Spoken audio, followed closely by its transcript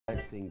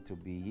Blessing to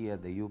be here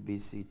at the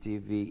UBC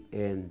TV,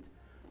 and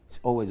it's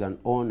always an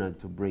honor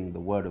to bring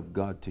the Word of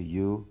God to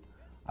you.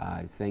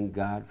 I thank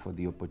God for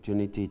the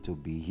opportunity to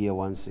be here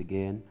once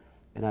again,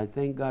 and I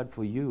thank God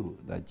for you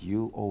that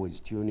you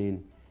always tune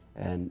in,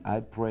 and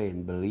I pray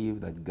and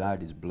believe that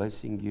God is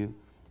blessing you.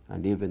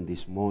 And even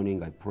this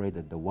morning, I pray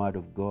that the Word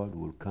of God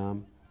will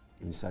come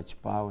in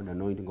such power and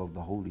anointing of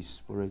the Holy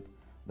Spirit.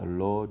 The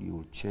Lord, you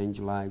will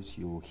change lives,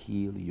 you will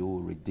heal, you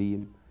will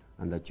redeem,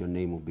 and that your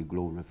name will be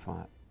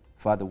glorified.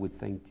 Father, we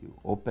thank you.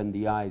 Open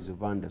the eyes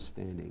of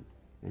understanding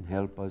and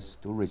help us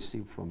to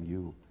receive from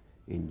you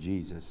in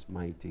Jesus'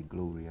 mighty,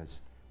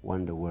 glorious,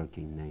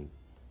 wonder-working name.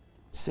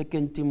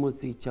 2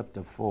 Timothy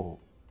chapter 4.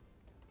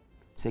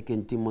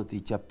 2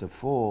 Timothy chapter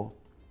 4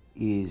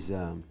 is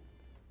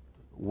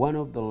one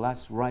of the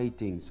last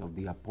writings of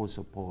the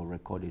Apostle Paul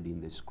recorded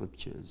in the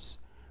Scriptures.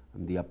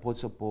 And the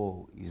Apostle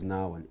Paul is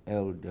now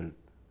an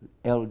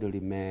elderly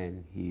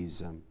man.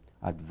 He's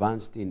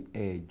advanced in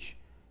age,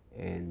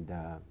 and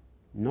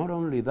not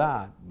only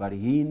that, but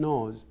he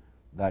knows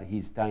that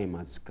his time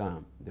has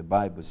come. The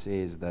Bible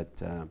says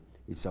that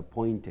it's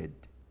appointed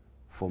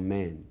for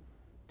men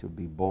to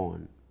be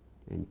born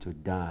and to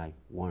die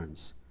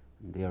once,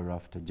 and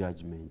thereafter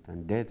judgment.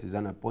 And death is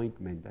an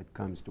appointment that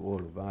comes to all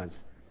of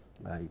us.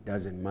 It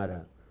doesn't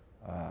matter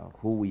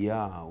who we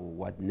are, or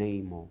what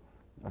name, or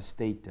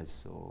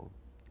status, or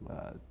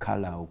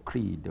color, or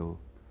creed, or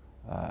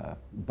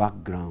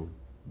background.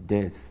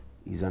 Death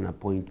is an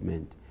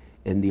appointment.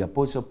 And the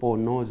Apostle Paul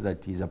knows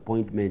that his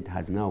appointment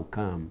has now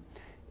come,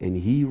 and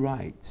he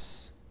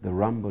writes the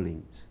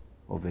rumblings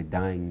of a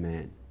dying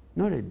man.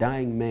 Not a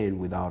dying man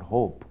without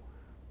hope,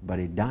 but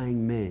a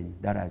dying man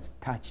that has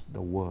touched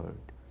the word.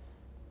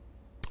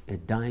 A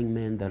dying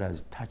man that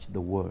has touched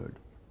the word.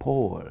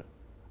 Paul,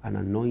 an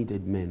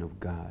anointed man of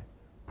God.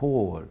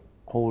 Paul,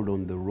 called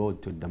on the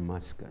road to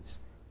Damascus.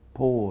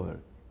 Paul,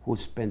 who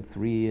spent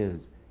 3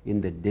 years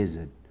in the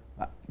desert,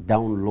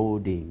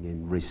 downloading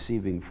and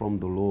receiving from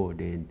the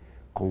Lord and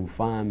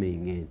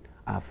confirming and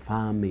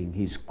affirming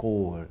his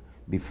call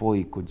before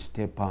he could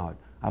step out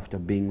after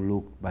being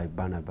looked by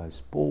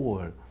Barnabas.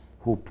 Paul,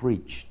 who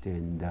preached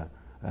and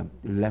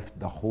left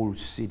the whole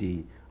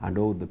city and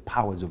all the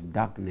powers of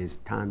darkness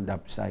turned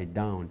upside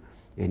down,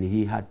 and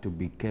he had to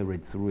be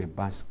carried through a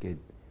basket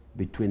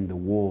between the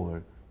wall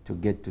to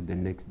get to the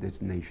next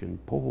destination.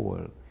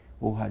 Paul,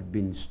 who had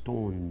been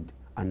stoned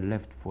and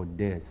left for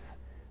death,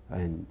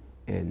 and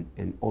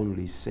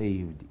only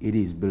saved, it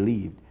is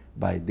believed,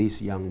 by this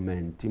young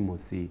man,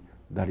 Timothy,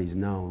 that is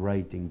now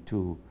writing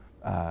to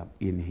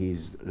in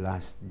his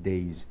last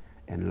days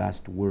and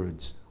last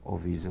words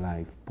of his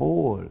life.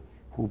 Paul,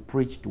 who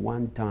preached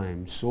one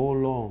time so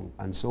long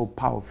and so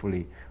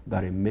powerfully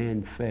that a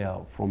man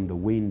fell from the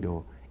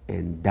window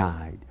and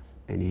died.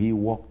 And he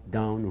walked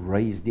down,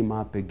 raised him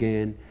up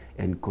again,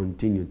 and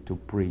continued to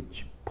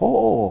preach.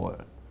 Paul,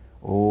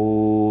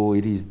 oh,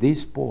 it is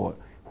this Paul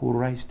who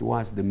writes to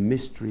us the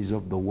mysteries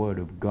of the Word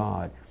of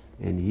God.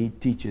 And he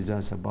teaches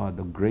us about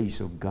the grace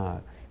of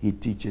God. He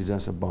teaches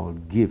us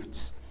about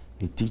gifts.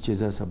 He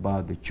teaches us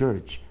about the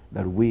church,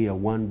 that we are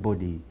one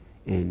body,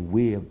 and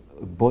we are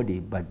a body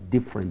but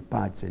different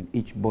parts, and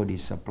each body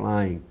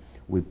supplying.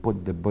 We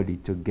put the body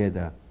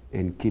together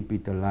and keep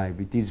it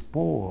alive. It is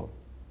Paul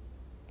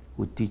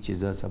who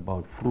teaches us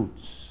about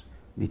fruits.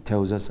 He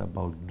tells us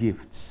about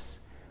gifts,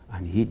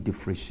 and he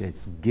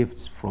differentiates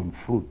gifts from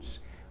fruits,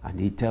 and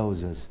he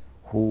tells us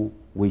who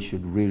we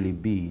should really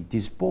be. It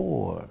is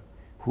Paul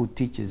who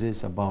teaches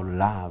us about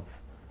love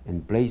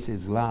and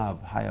places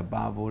love high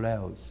above all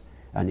else.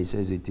 And he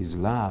says it is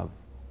love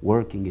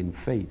working in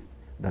faith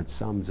that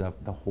sums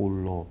up the whole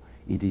law.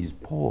 It is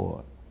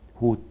Paul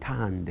who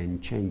turned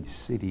and changed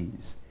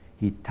cities.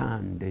 He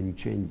turned and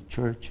changed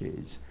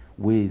churches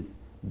with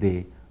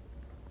the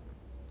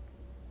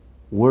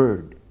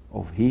word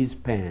of his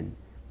pen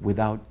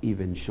without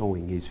even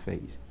showing his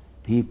face.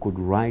 He could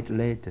write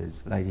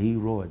letters like he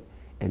wrote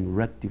and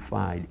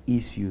rectified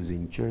issues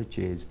in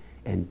churches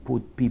and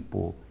put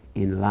people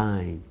in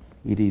line.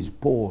 It is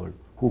Paul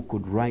who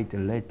could write a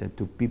letter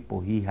to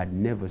people he had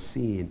never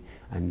seen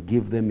and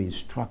give them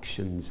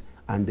instructions,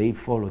 and they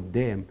followed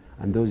them,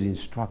 and those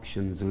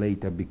instructions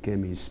later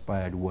became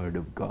inspired word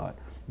of God.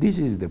 This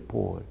is the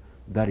Paul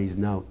that is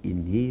now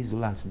in his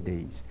last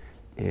days.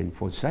 And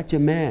for such a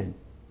man,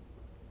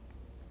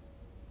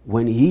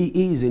 when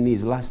he is in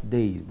his last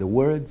days, the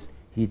words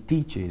he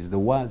teaches, the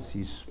words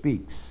he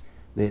speaks,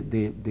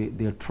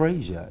 their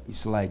treasure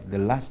is like the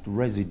last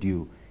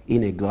residue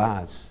in a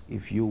glass.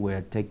 If you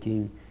were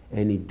taking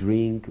any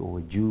drink or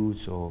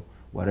juice or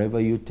whatever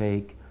you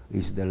take,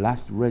 it's the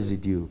last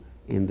residue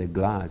in the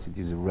glass. It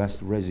is the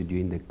last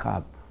residue in the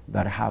cup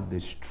that have the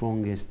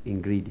strongest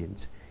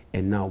ingredients.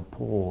 And now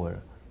Paul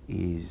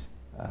is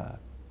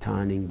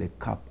turning the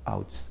cup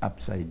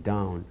upside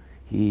down.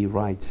 He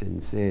writes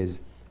and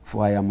says,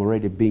 "For I am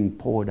already being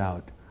poured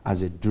out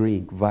as a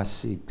drink," verse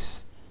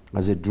 6,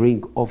 "as a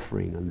drink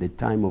offering, and the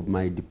time of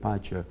my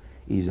departure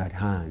is at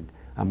hand."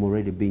 I'm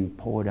already being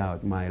poured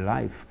out. My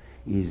life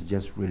is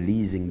just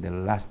releasing the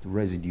last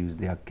residues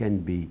there can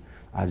be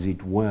as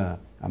it were,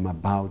 I'm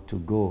about to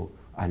go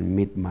and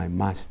meet my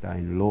Master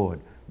and Lord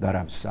that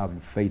I've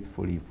served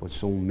faithfully for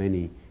so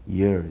many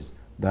years,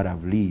 that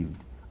I've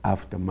lived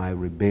after my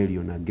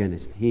rebellion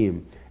against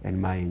him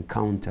and my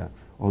encounter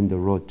on the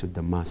road to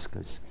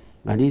Damascus.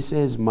 And he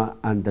says,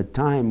 and the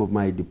time of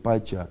my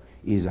departure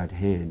is at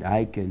hand.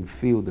 I can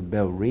feel the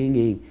bell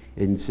ringing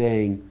and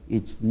saying,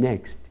 it's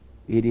next.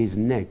 It is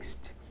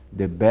next.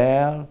 The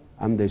bell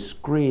and the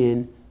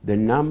screen, the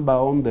number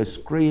on the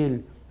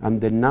screen and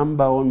the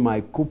number on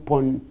my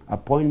coupon,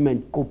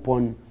 appointment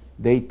coupon,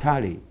 they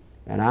tally.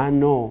 And I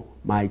know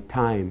my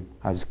time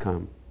has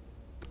come.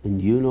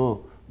 And you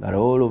know that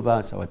all of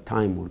us, our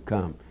time will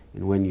come.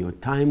 And when your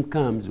time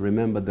comes,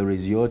 remember there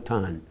is your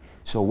turn.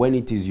 So when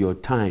it is your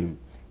time,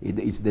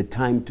 it's the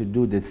time to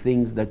do the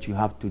things that you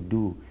have to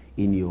do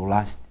in your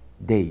last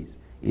days.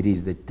 It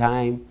is the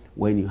time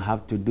when you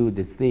have to do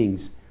the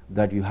things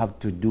that you have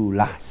to do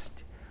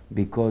last.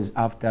 Because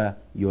after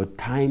your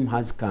time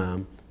has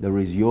come, there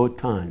is your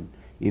turn.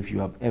 If you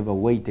have ever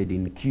waited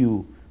in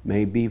queue,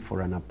 maybe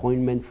for an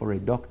appointment for a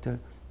doctor,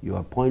 your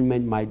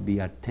appointment might be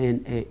at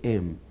 10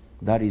 a.m.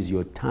 That is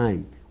your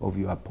time of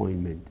your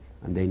appointment.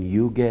 And then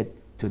you get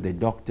to the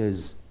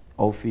doctor's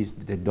office,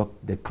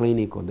 the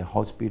clinic or the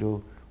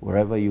hospital,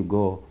 wherever you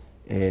go,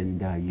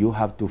 and you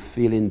have to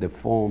fill in the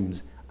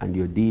forms and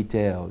your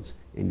details,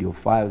 and your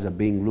files are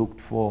being looked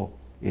for.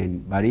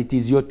 But it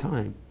is your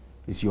time.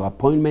 It's your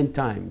appointment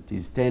time. It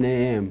is 10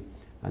 a.m.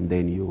 and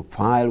then your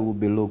file will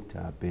be looked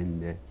up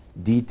and the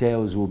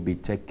details will be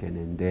taken,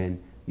 and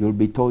then you'll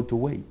be told to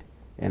wait.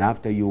 And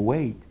after you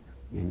wait,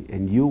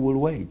 and you will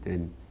wait,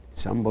 and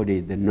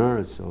somebody, the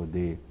nurse or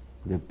the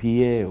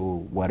PA or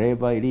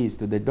whatever it is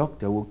to the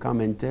doctor will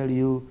come and tell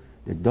you,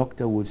 the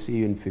doctor will see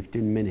you in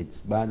 15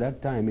 minutes. By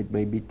that time, it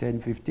may be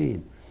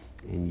 10:15.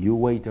 And you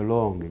wait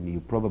along, and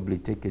you probably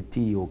take a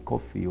tea or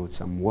coffee or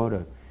some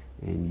water,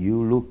 and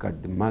you look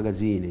at the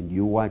magazine, and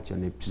you watch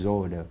an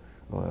episode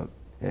or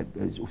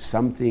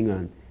something,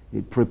 and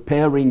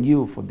preparing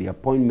you for the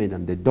appointment,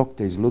 and the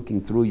doctor is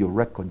looking through your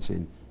records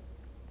and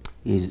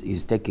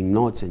is taking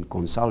notes and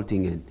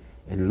consulting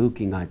and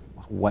looking at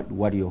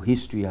what your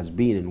history has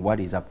been and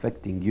what is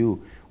affecting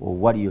you or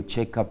what your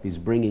checkup is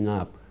bringing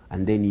up.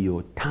 And then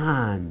your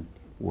turn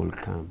will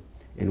come.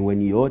 And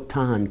when your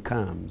turn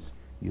comes,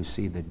 you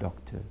see the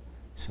doctor.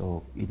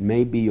 So it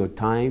may be your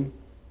time,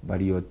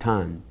 but your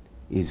turn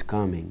is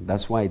coming.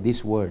 That's why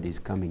this word is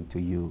coming to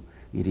you.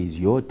 It is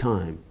your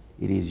time.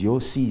 It is your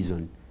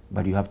season,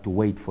 but you have to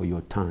wait for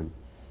your turn.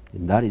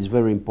 And that is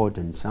very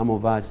important. Some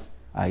of us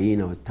are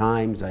in our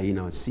times, are in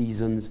our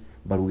seasons,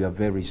 but we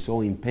are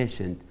so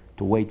impatient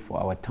to wait for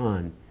our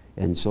turn.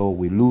 And so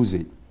we lose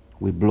it.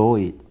 We blow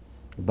it.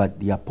 But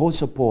the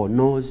Apostle Paul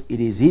knows it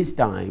is his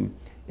time,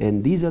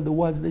 and these are the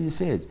words that he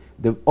says.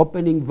 The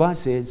opening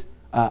verses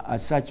are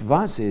such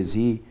verses.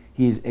 He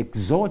is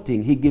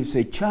exhorting, he gives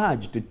a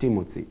charge to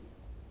Timothy.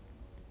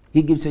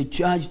 He gives a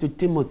charge to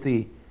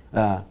Timothy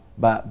by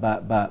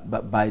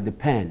the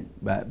pen.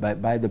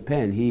 By the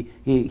pen.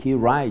 He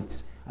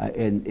writes,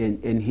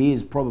 and he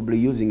is probably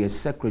using a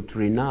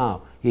secretary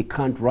now. He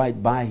can't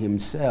write by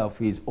himself.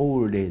 He's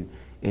old, and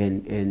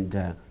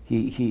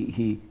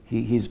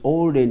he's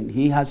old, and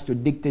he has to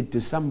dictate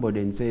to somebody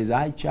and says,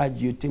 I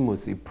charge you,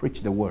 Timothy,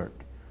 preach the word.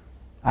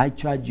 I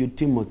charge you,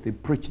 Timothy,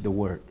 preach the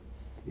word.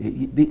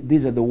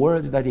 These are the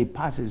words that he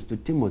passes to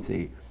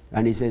Timothy,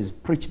 and he says,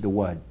 preach the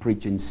word.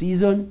 Preach in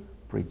season,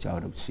 preach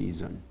out of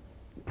season.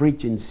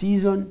 Preach in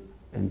season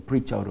and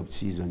preach out of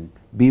season.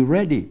 Be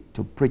ready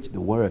to preach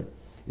the word,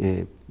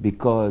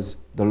 because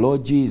the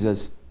Lord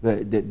Jesus,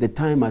 the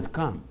time has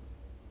come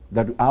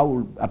that I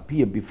will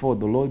appear before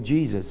the Lord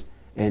Jesus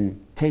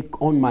and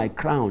take on my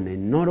crown,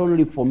 and not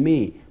only for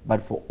me,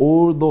 but for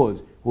all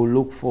those who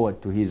look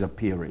forward to his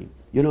appearing.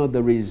 You know,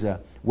 there is,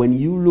 when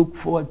you look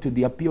forward to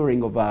the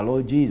appearing of our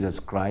Lord Jesus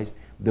Christ,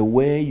 the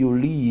way you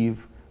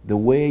live, the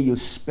way you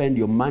spend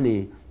your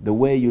money, the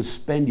way you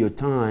spend your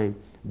time,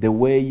 the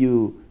way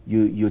you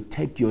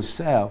take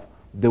yourself,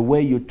 the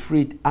way you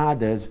treat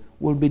others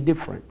will be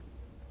different.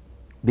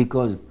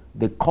 Because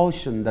the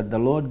caution that the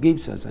Lord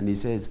gives us, and he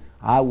says,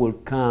 I will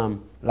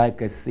come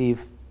like a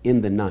thief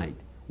in the night.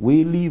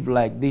 We live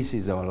like this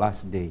is our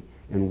last day,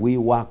 and we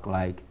walk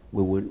like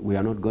we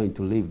are not going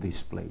to leave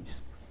this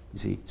place. You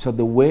see, so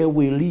the way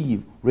we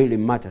live really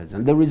matters.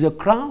 And there is a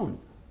crown.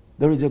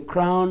 There is a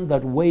crown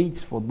that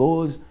waits for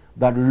those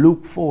that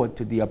look forward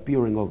to the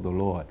appearing of the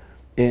Lord.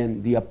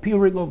 And the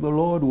appearing of the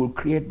Lord will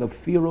create the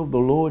fear of the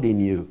Lord in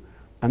you.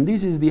 And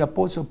this is the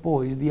Apostle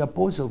Paul. He's the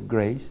apostle of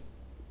grace.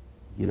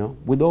 You know,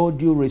 with all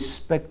due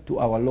respect to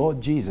our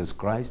Lord Jesus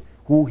Christ,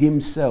 who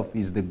himself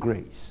is the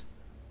grace.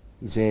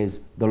 He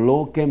says, the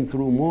law came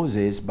through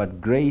Moses,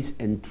 but grace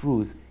and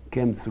truth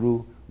came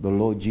through the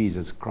Lord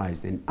Jesus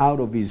Christ. And out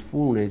of his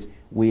fullness,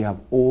 we have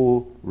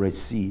all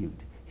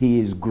received. He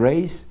is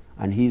grace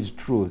and he is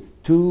truth.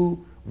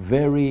 Two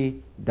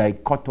very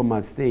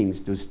dichotomous things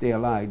to stay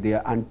alive. They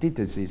are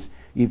antitheses.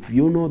 If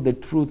you know the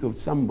truth of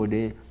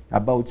somebody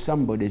about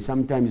somebody,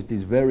 sometimes it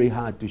is very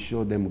hard to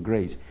show them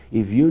grace.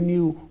 If you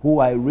knew who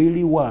I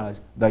really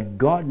was, that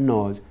God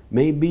knows,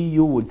 maybe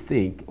you would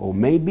think, or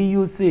maybe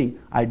you think,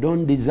 I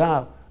don't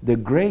deserve the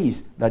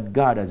grace that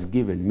God has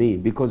given me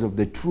because of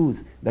the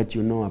truth that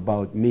you know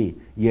about me.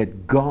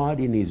 Yet God,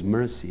 in his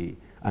mercy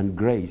and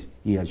grace,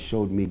 he has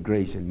showed me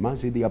grace and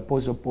mercy. The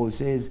Apostle Paul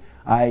says,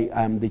 I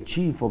am the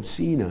chief of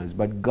sinners,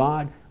 but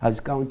God has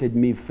counted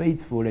me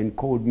faithful and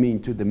called me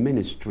into the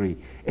ministry.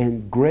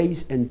 And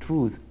grace and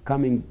truth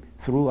coming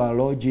through our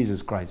Lord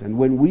Jesus Christ. And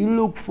when we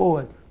look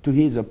forward to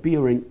his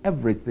appearing,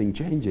 everything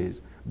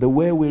changes. The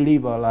way we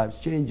live our lives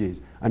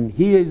changes. And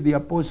here is the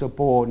Apostle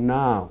Paul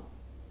now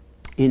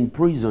in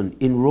prison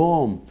in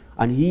Rome.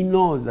 And he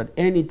knows that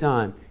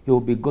anytime he will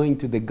be going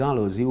to the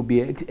gallows, he will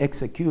be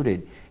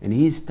executed. And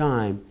his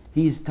time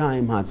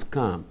has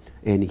come.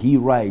 And he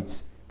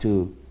writes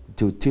to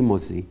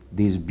Timothy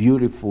these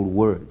beautiful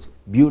words.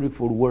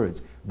 Beautiful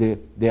words.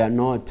 They are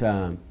not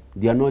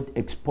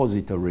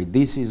expository.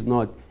 This is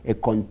not a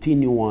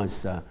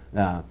continuous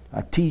a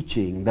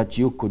teaching that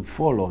you could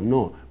follow.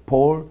 No.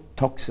 Paul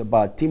talks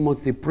about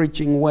Timothy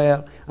preaching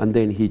well, and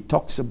then he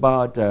talks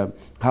about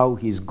how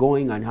he's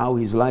going and how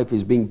his life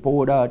is being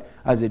poured out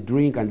as a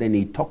drink, and then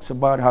he talks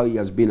about how he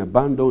has been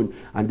abandoned,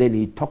 and then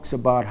he talks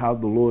about how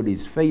the Lord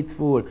is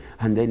faithful,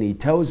 and then he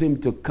tells him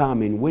to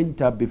come in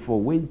winter before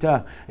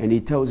winter, and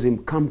he tells him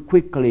come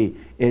quickly.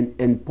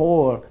 And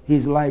Paul,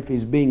 his life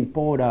is being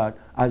poured out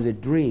as a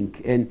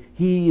drink, and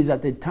he is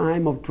at a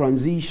time of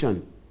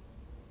transition.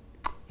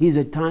 He's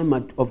a time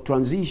of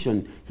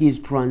transition. He's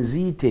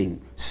transiting.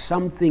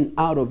 Something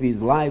out of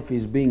his life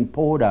is being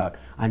poured out,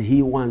 and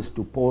he wants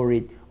to pour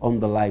it on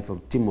the life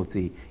of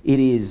Timothy. It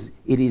is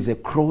a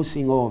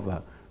crossing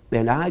over.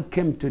 And I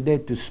came today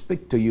to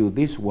speak to you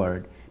this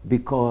word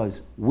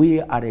because we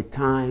are at a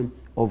time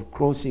of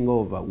crossing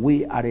over.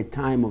 We are at a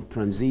time of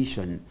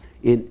transition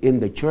in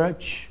the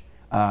church,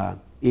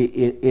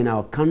 in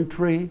our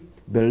country.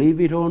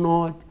 Believe it or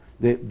not,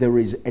 there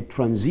is a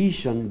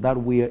transition that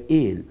we are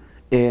in.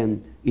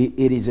 And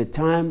it is a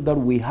time that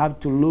we have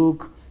to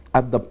look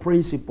at the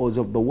principles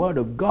of the Word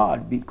of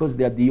God, because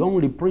they are the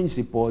only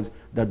principles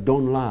that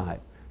don't lie.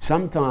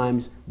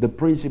 Sometimes the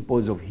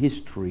principles of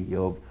history,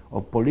 of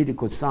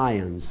political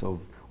science, of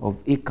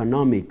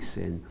economics,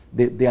 and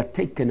they are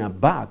taken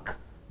aback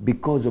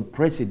because of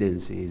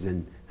precedences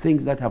and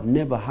things that have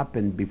never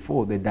happened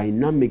before. The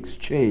dynamics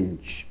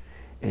change,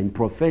 and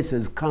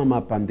professors come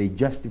up and they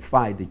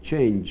justify the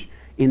change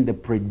in the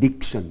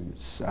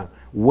predictions.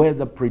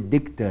 Weather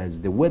predictors,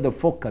 the weather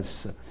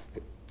focus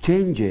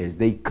changes.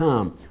 They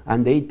come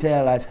and they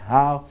tell us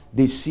how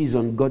this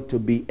season got to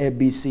be A,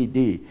 B, C,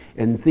 D,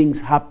 and things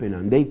happen,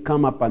 and they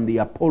come up and they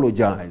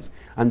apologize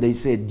and they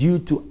say due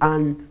to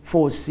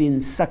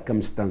unforeseen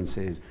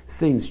circumstances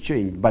things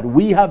change. But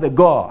we have a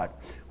God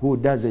who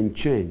doesn't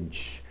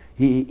change.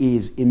 He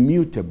is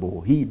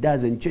immutable. He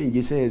doesn't change.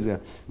 He says,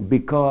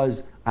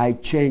 because I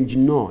change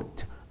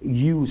not,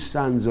 you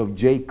sons of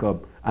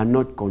Jacob are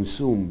not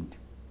consumed.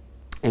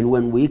 And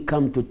when we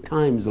come to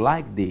times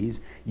like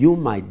these, you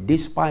might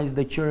despise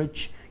the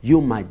church,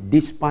 you might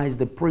despise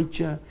the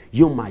preacher,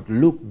 you might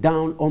look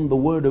down on the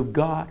Word of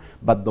God,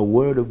 but the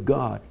Word of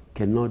God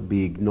cannot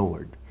be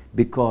ignored,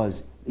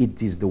 because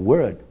it is the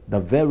Word,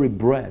 the very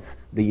breath,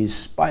 the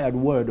inspired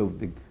Word of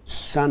the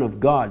Son of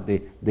God,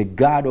 the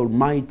God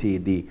Almighty,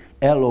 the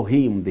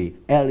Elohim, the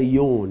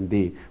Elyon,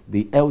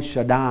 the El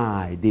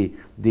Shaddai,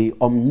 the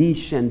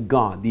omniscient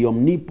God, the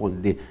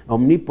omnipotent,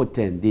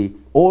 the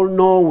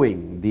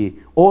all-knowing, the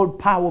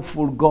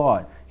all-powerful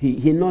God.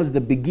 He knows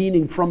the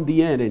beginning from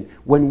the end. And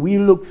when we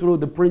look through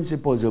the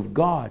principles of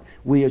God,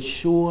 we are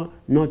sure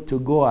not to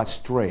go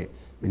astray.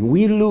 And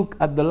we look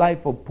at the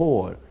life of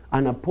Paul,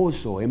 an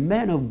apostle, a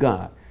man of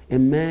God, a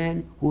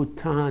man who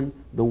turned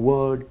the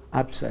world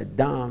upside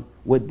down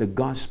with the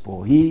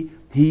gospel. He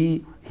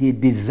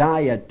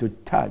desired to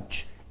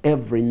touch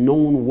every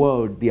known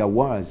word there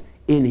was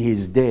in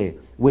his day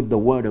with the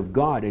Word of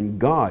God, and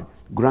God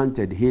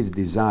granted his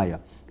desire.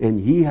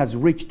 And he has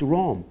reached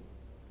Rome.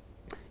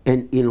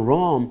 And in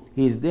Rome,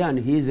 he's there and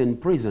he's in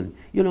prison.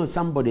 You know,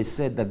 somebody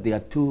said that there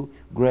are two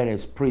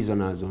greatest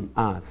prisoners on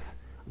earth.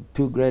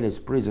 Two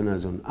greatest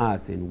prisoners on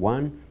earth. And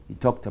one, he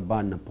talked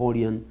about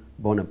Napoleon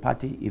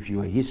Bonaparte. If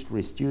you're a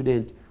history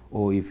student,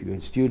 or if you're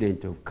a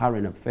student of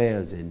current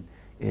affairs and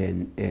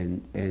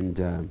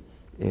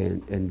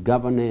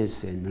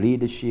governance and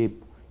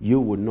leadership, you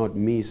would not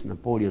miss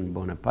Napoleon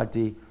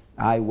Bonaparte.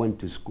 I went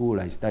to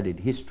school, I studied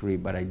history,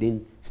 but I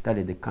didn't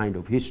study the kind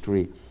of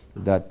history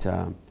that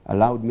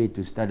allowed me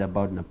to study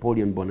about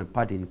Napoleon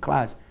Bonaparte in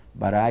class,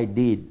 but I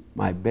did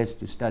my best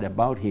to study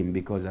about him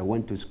because I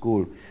went to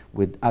school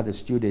with other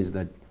students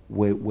that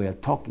were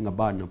talking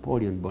about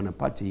Napoleon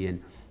Bonaparte,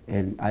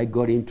 and I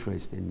got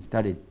interested and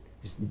studied,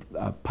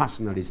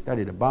 personally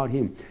studied about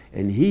him.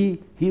 And he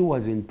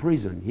was in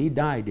prison. He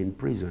died in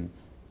prison.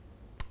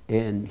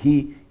 And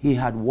he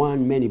had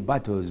won many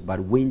battles, but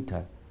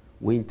winter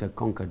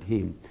conquered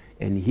him.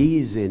 And he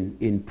is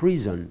in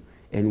prison.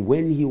 And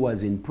when he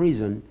was in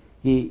prison,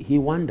 he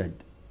wondered.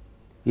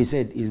 He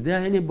said, is there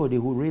anybody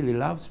who really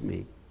loves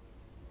me?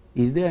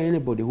 Is there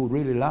anybody who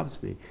really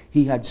loves me?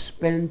 He had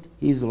spent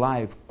his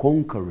life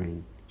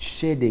conquering,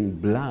 shedding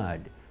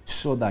blood,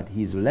 so that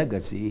his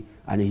legacy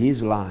and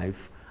his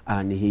life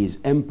and his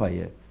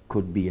empire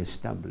could be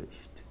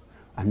established.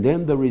 And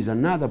then there is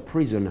another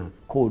prisoner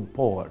called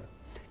Paul,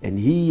 and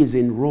he is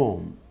in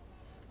Rome,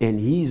 and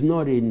he's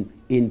not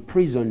in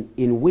prison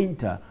in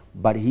winter,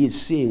 but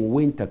he's seeing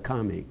winter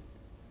coming.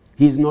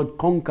 He's not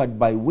conquered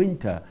by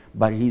winter,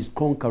 but he's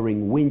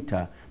conquering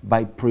winter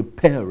by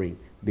preparing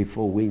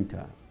before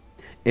winter.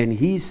 And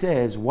he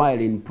says, while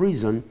in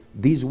prison,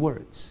 these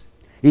words.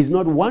 He's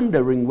not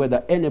wondering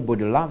whether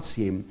anybody loves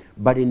him,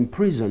 but in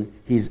prison,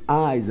 his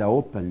eyes are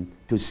open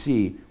to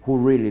see who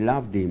really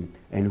loved him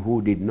and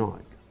who did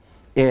not.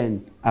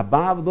 And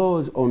above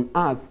those on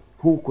earth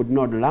who could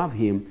not love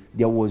him,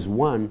 there was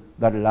one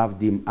that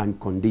loved him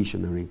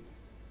unconditionally.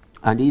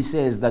 And he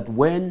says that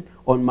when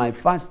on my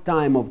first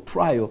time of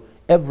trial,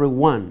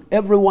 everyone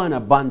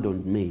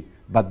abandoned me,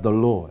 but the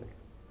Lord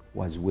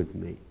was with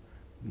me.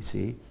 You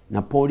see,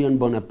 Napoleon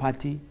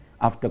Bonaparte,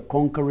 after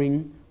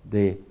conquering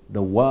the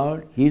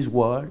world, his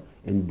world,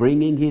 and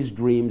bringing his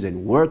dreams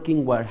and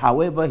working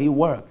however he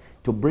worked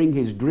to bring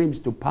his dreams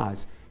to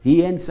pass,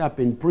 he ends up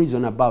in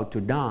prison about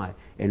to die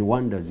and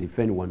wonders if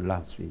anyone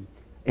loves him.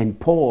 And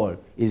Paul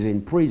is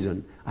in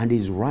prison and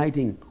he's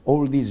writing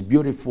all these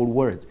beautiful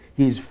words.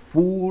 He's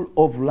full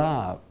of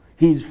love.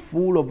 He's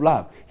full of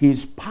love.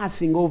 He's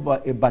passing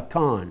over a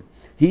baton.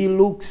 He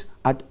looks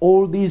at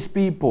all these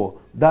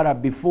people that are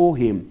before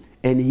him,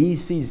 and he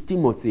sees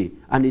Timothy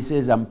and he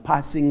says, I'm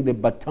passing the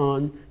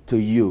baton to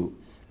you.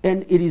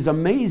 And it is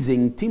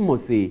amazing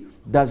Timothy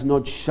does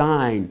not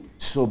shine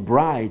so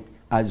bright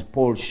as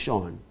Paul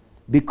shone,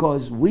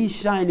 because we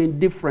shine in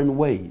different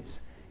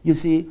ways. You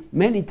see,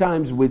 many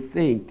times we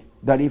think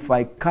that if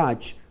I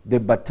catch the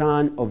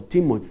baton of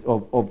Timothy,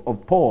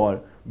 of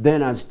Paul,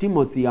 then as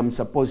Timothy, I'm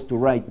supposed to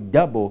write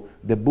double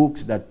the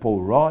books that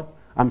Paul wrote.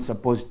 I'm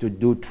supposed to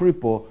do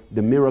triple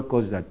the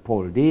miracles that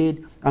Paul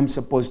did. I'm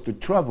supposed to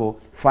travel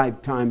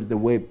 5 times the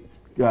way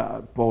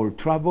Paul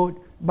traveled.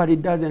 But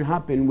it doesn't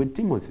happen with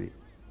Timothy.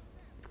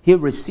 He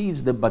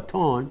receives the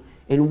baton,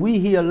 and we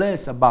hear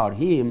less about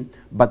him,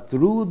 but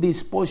through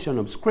this portion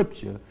of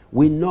Scripture,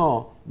 we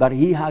know that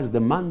he has the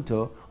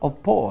mantle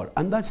of Paul.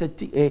 And that's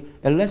a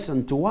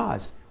lesson to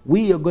us.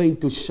 We are going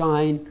to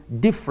shine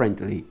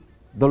differently.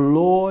 The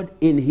Lord,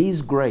 in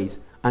his grace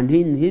and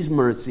in his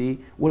mercy,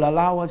 will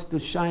allow us to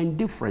shine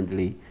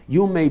differently.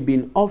 You may be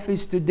in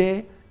office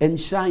today and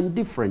shine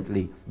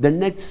differently. The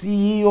next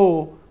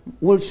CEO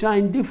will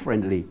shine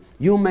differently.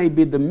 You may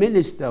be the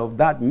minister of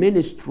that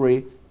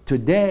ministry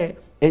today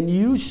and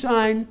you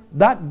shine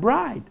that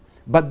bright.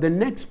 But the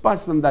next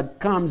person that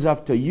comes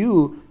after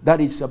you that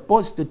is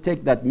supposed to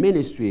take that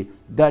ministry,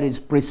 that is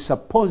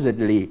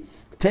presupposedly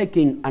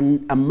taking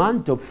a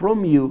mantle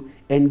from you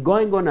and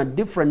going on a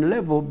different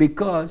level,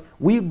 because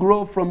we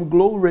grow from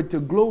glory to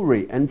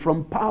glory and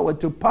from power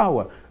to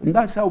power. And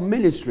that's how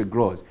ministry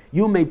grows.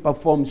 You may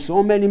perform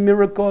so many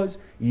miracles,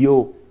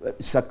 your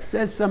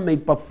successor may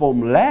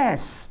perform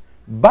less,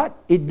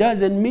 but it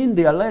doesn't mean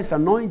they are less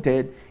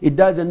anointed. It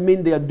doesn't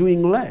mean they are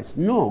doing less.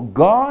 No,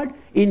 God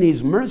in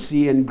his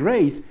mercy and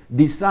grace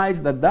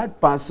decides that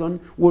that person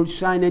will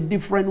shine a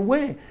different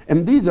way.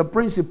 And these are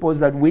principles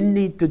that we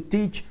need to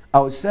teach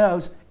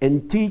ourselves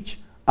and teach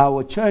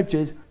our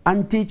churches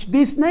and teach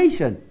this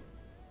nation.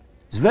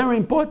 It's very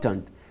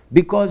important,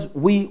 because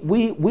we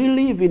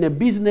live in a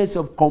business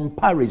of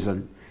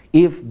comparison.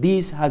 If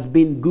this has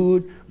been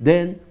good,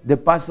 then the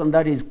person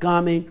that is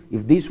coming,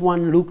 if this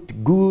one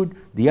looked good,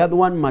 the other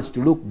one must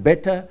look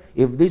better.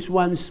 If this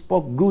one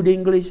spoke good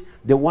English,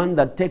 the one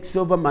that takes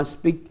over must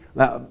speak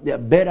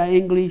better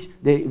English.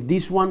 If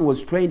this one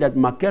was trained at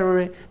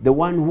Makerere, the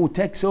one who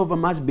takes over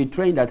must be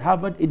trained at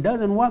Harvard. It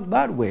doesn't work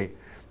that way.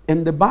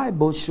 And the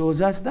Bible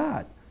shows us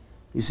that.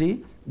 You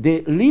see,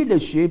 the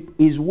leadership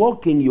is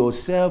walking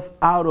yourself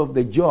out of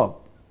the job.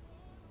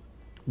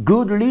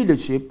 Good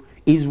leadership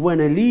is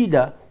when a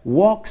leader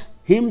walks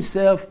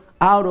himself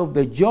out of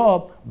the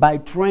job by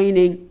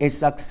training a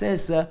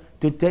successor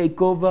to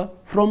take over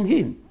from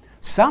him.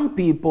 Some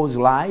people's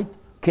light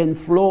can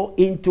flow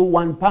into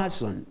one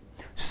person.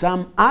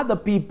 Some other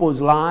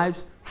people's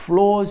lives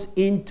flows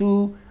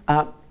into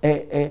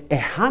a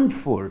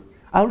handful.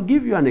 I'll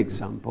give you an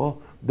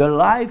example. The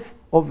life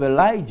of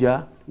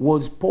Elijah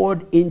was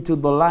poured into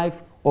the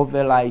life of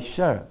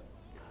Elisha.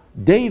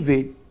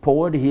 David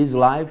poured his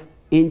life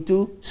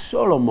into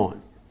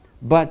Solomon.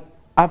 But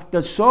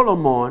after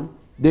Solomon,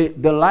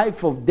 the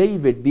life of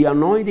David, the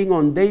anointing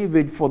on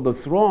David for the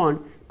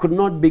throne, could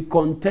not be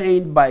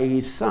contained by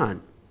his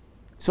son.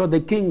 So the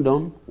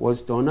kingdom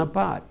was torn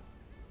apart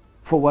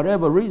for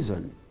whatever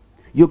reason.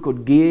 You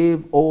could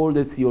give all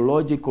the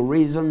theological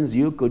reasons,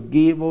 you could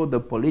give all the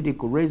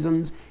political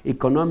reasons,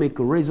 economic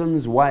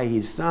reasons why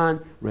his son,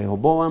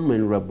 Rehoboam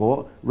and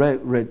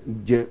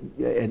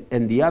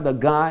the other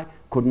guy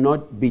could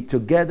not be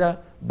together.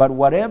 But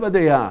whatever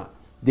they are,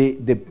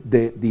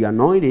 the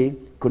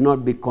anointing could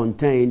not be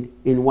contained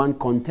in one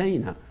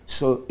container.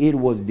 So it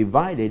was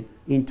divided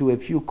into a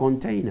few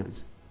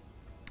containers.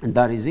 And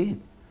that is it.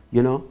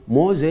 You know,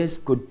 Moses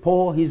could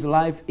pour his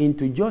life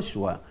into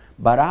Joshua,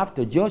 but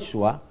after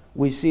Joshua,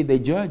 we see the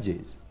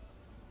judges.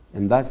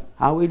 And that's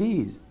how it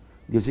is.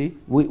 You see,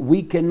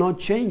 we cannot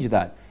change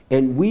that.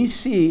 And we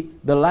see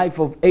the life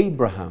of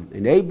Abraham.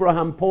 And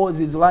Abraham pours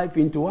his life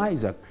into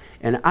Isaac.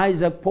 And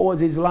Isaac pours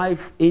his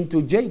life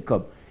into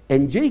Jacob.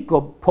 And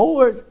Jacob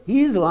pours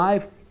his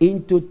life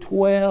into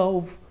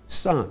 12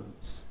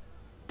 sons.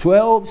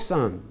 12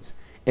 sons.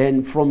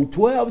 And from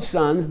 12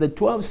 sons, the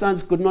 12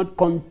 sons could not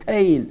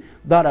contain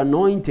that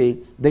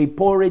anointing. They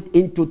pour it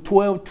into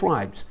 12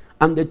 tribes.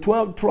 And the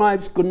 12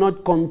 tribes could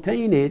not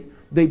contain it.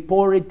 They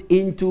pour it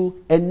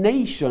into a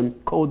nation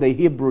called the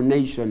Hebrew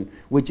nation,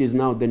 which is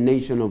now the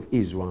nation of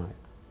Israel.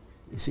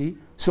 You see?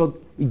 So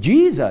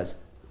Jesus,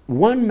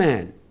 one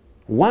man,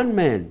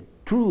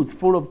 truth,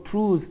 full of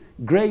truth,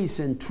 grace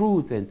and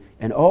truth,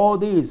 and all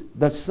these,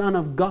 the Son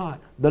of God,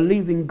 the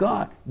living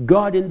God,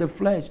 God in the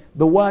flesh,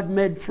 the Word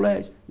made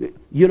flesh.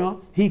 You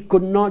know, it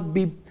could not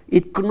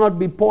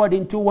be poured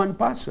into one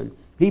person.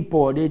 He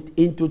poured it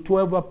into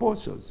 12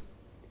 apostles.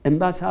 And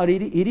that's how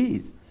it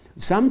is.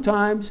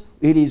 Sometimes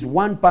it is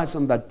one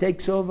person that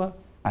takes over.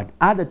 At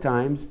other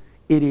times,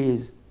 it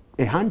is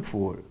a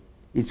handful.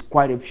 It's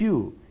quite a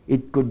few.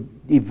 It could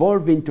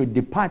evolve into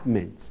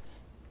departments.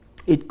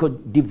 It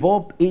could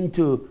develop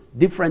into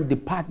different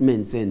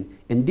departments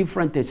and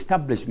different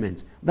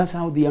establishments. That's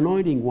how the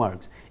anointing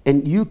works.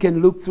 And you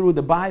can look through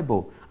the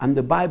Bible, and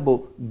the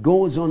Bible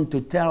goes on to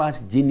tell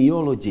us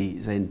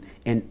genealogies, and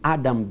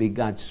Adam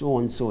begat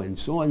so-and-so, and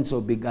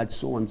so-and-so begat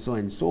so-and-so,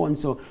 and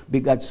so-and-so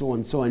begat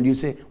so-and-so. And you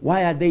say,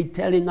 why are they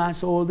telling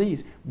us all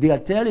this? They are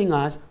telling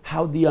us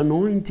how the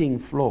anointing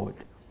flowed,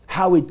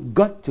 how it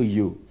got to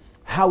you,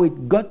 how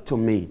it got to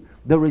me.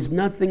 There is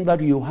nothing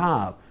that you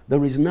have.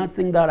 There is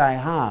nothing that I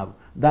have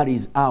that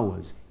is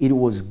ours. It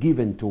was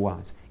given to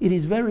us. It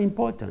is very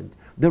important.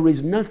 There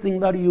is nothing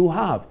that you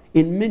have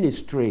in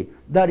ministry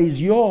that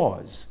is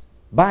yours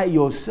by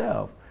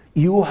yourself.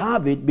 You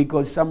have it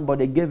because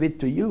somebody gave it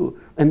to you.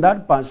 And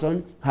that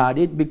person had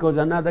it because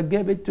another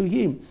gave it to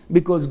him.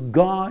 Because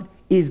God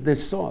is the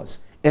source.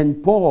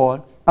 And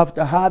Paul,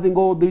 after having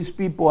all these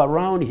people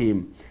around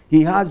him,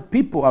 he has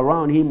people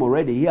around him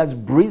already. He has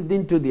breathed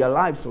into their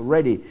lives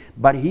already.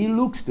 But he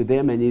looks to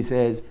them and he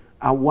says,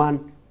 I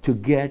want to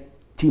get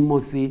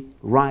Timothy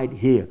right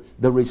here.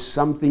 There is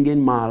something in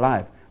my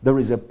life. There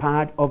is a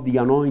part of the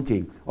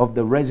anointing, of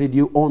the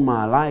residue on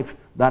my life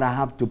that I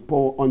have to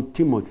pour on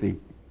Timothy.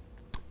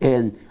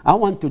 And I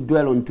want to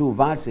dwell on 2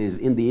 verses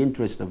in the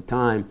interest of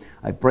time.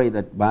 I pray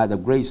that by the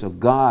grace of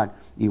God,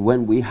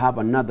 when we have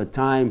another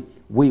time,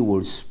 we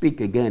will speak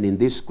again in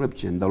this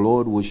scripture, and the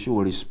Lord will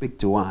surely speak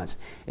to us.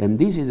 And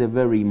this is a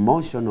very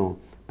emotional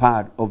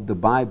part of the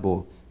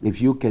Bible. If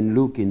you can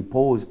look in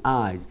Paul's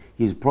eyes,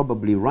 he's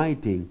probably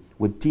writing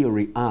with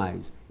teary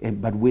eyes,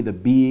 but with a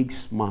big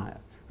smile.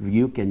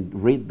 You can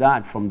read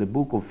that from the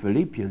book of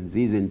Philippians.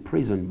 He's in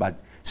prison,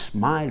 but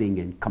smiling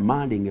and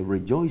commanding and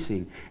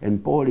rejoicing.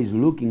 And Paul is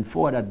looking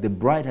forward at the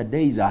brighter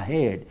days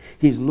ahead.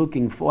 He's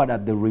looking forward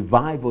at the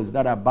revivals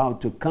that are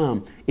about to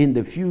come in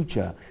the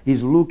future.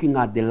 He's looking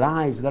at the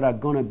lives that are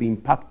going to be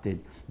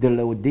impacted. The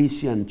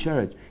Laodicean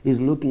church. He's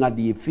looking at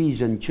the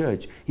Ephesian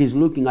church. He's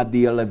looking at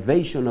the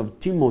elevation of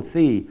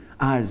Timothy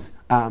as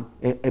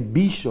a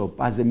bishop,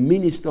 as a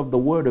minister of the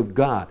Word of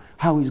God.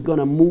 How he's going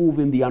to move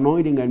in the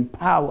anointing and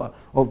power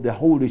of the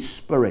Holy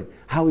Spirit.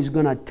 How he's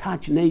going to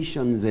touch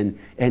nations and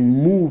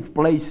move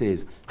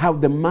places. How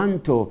the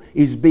mantle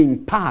is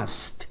being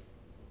passed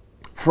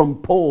from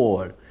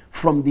Paul,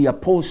 from the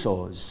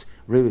apostles,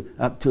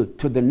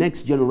 to the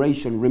next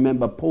generation.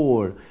 Remember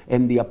Paul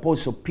and the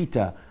Apostle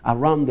Peter,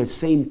 around the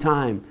same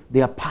time,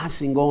 they are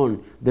passing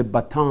on the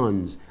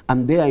batons,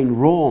 and they are in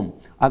Rome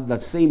at the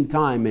same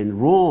time. And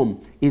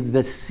Rome is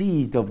the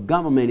seat of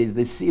government, is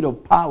the seat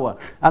of power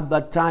at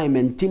that time.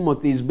 And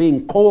Timothy is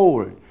being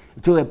called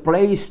to a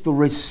place to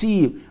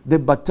receive the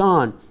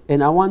baton.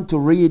 And I want to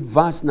read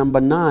verse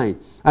number 9.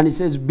 And it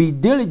says, be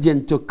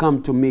diligent to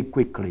come to me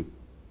quickly.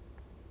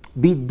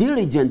 Be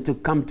diligent to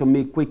come to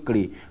me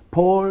quickly.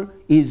 Paul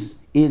is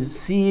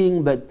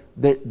seeing that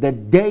the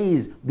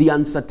days, the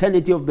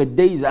uncertainty of the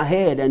days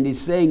ahead, and he's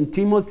saying,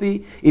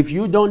 Timothy, if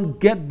you don't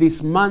get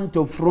this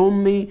mantle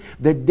from me,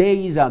 the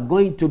days are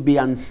going to be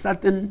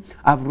uncertain.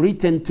 I've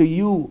written to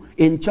you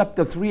in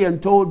chapter 3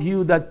 and told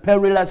you that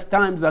perilous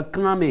times are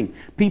coming.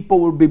 People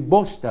will be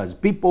boasters.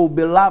 People will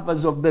be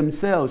lovers of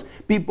themselves.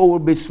 People will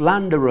be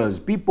slanderers.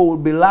 People will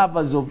be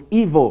lovers of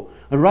evil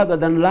rather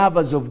than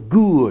lovers of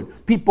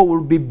good. People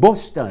will be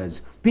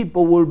boasters.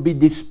 People will be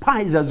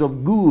despisers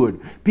of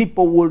good.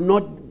 People will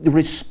not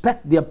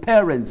respect their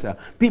parents.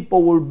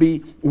 People will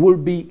be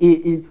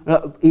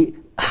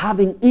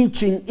having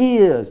itching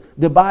ears,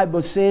 the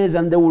Bible says,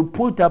 and they will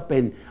put up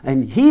and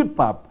heap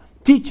up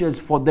teachers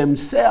for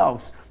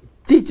themselves.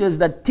 Teachers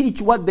that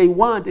teach what they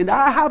want. And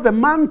I have a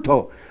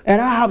mantle,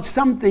 and I have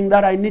something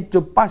that I need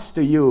to pass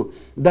to you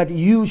that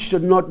you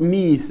should not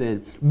miss.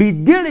 And be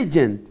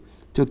diligent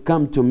to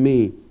come to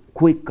me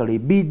quickly.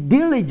 Be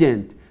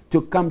diligent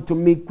to come to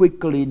me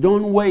quickly.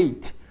 Don't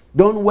wait.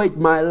 Don't wait.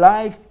 My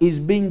life is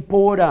being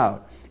poured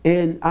out.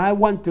 And I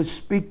want to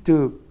speak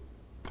to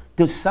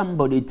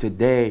somebody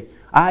today.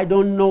 I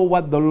don't know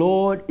what the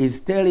Lord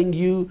is telling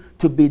you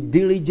to be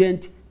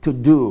diligent to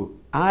do.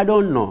 I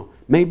don't know.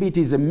 Maybe it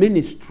is a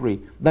ministry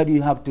that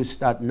you have to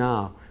start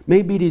now.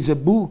 Maybe it is a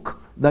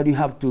book that you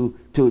have to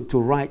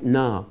write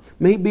now.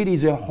 Maybe it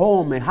is a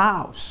home, a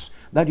house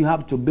that you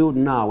have to build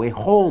now, a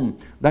home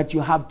that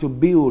you have to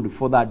build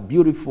for that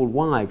beautiful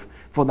wife,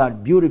 for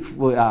that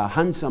beautiful,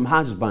 handsome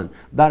husband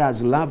that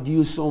has loved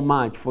you so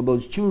much, for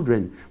those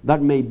children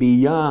that may be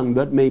young,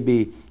 that may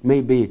be,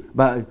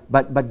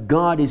 but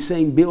God is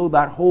saying build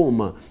that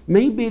home.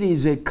 Maybe it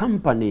is a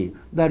company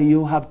that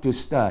you have to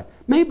start.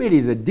 Maybe it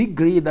is a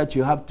degree that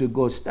you have to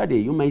go study.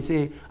 You may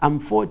say, I'm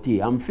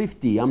 40, I'm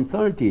 50, I'm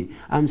 30,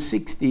 I'm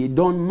 60. It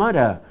don't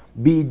matter.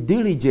 Be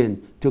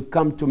diligent to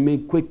come to me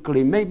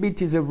quickly. Maybe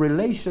it is a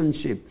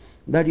relationship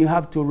that you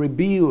have to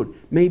rebuild.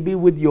 Maybe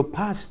with your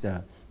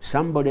pastor,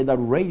 somebody that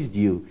raised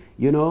you.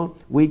 You know,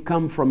 we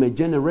come from a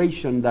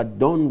generation that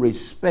don't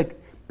respect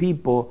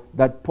people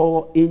that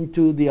pour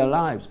into their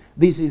lives.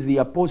 This is the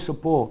Apostle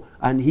Paul,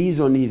 and he's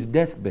on his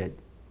deathbed.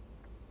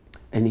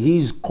 And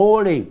he's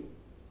calling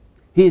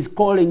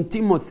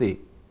Timothy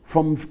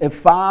from a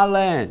far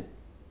land.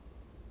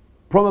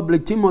 Probably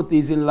Timothy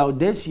is in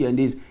Laodicea, and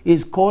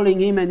he's calling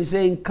him and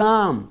saying,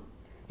 come.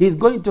 He's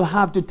going to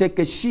have to take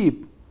a ship.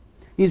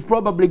 He's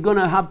probably going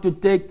to have to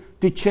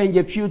change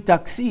a few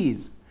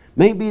taxis.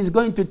 Maybe he's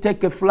going to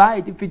take a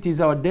flight if it is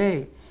our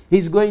day.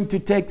 He's going to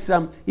take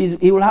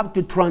he will have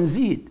to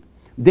transit.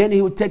 Then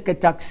he will take a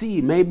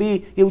taxi.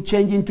 Maybe he will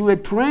change into a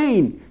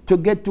train to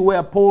get to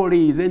where Paul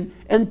is.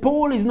 And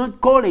Paul is not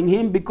calling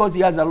him because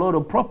he has a lot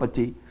of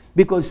property.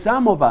 Because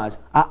some of us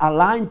are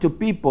aligned to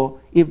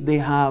people if they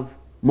have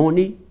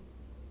money,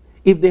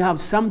 if they have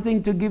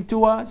something to give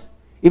to us,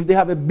 if they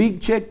have a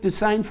big check to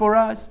sign for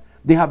us,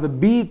 they have a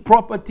big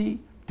property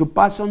to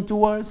pass on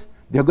to us,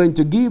 they're going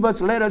to give us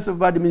letters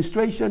of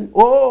administration.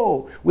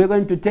 Oh, we're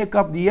going to take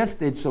up the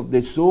estates of the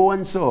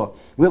so-and-so.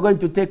 We're going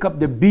to take up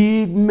the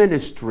big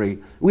ministry.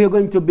 We are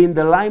going to be in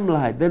the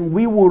limelight. Then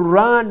we will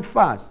run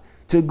fast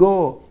to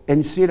go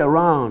and sit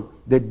around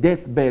the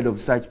deathbed of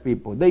such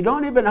people. They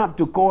don't even have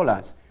to call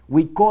us.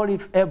 We call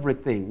it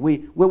everything.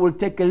 We will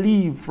take a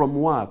leave from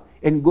work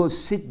and go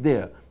sit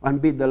there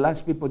and be the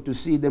last people to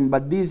see them.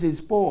 But this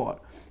is Paul.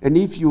 And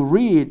if you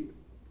read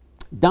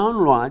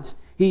downwards,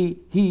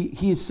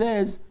 he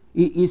says,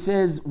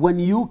 when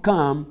you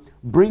come,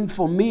 bring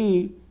for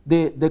me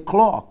the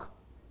clock.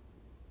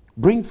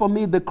 Bring for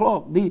me the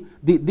clock.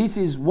 This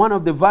is one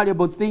of the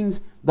valuable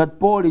things that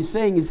Paul is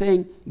saying. He's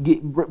saying,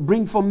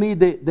 bring for me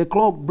the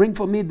cloak. Bring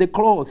for me the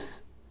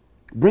cloth.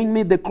 Bring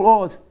me the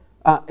cloth.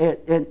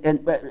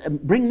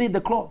 Bring me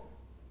the cloth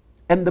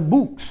and the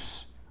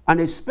books, and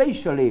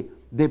especially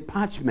the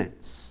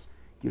parchments,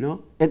 you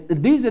know. And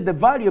these are the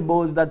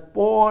valuables that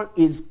Paul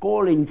is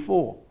calling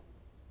for.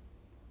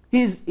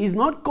 He's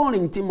not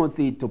calling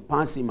Timothy to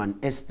pass him an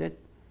estate,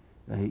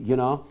 you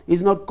know.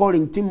 He's not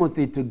calling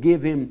Timothy to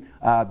give him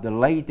the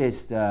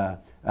latest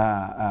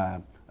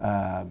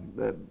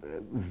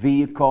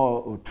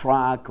vehicle or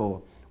truck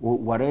or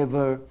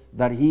whatever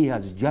that he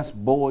has just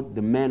bought,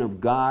 the man of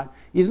God.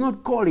 He's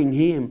not calling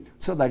him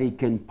so that he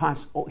can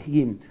pass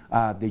him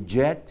the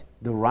jet,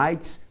 the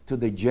rights to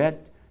the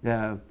jet,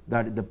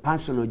 the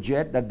personal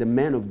jet that the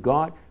man of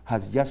God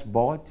has just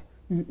bought.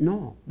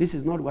 No, this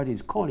is not what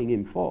he's calling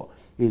him for.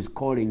 He's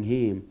calling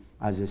him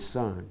as a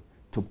son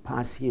to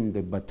pass him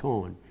the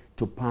baton,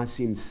 to pass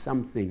him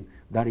something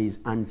that is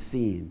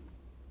unseen.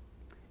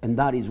 And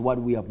that is what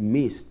we have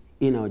missed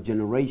in our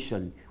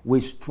generation. We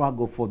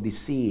struggle for the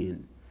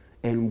seen,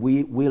 and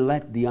we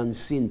let the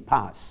unseen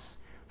pass.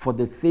 For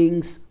the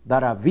things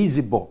that are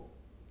visible,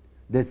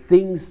 the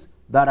things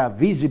that are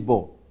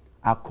visible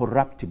are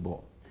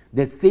corruptible.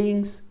 The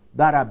things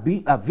that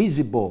are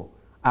visible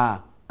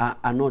are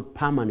not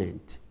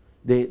permanent.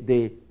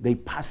 They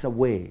pass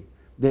away.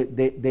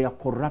 They are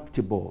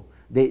corruptible.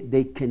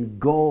 They can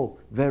go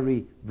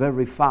very,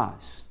 very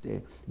fast.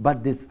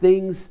 But the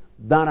things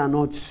that are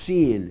not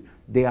seen,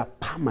 they are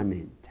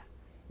permanent.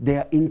 They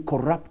are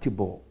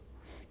incorruptible.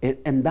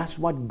 And that's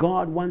what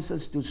God wants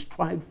us to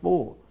strive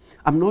for.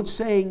 I'm not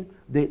saying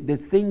the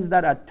things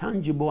that are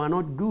tangible are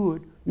not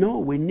good. No,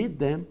 we need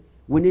them.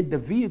 We need the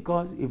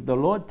vehicles. If the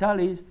Lord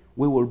tells,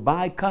 we will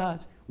buy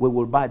cars. We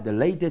will buy the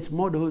latest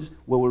models.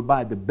 We will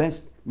buy the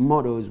best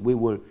models.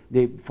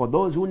 For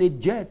those who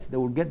need jets, they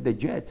will get the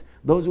jets.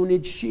 Those who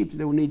need ships,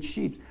 they will need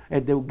ships,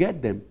 and they will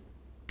get them.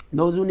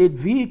 Those who need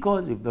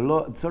vehicles,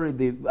 buildings,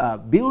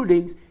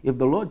 if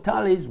the Lord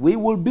tells, we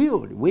will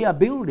build. We are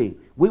building.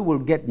 We will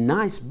get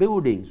nice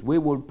buildings. We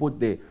will put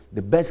the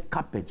best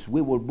carpets.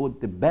 We will put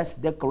the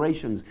best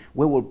decorations.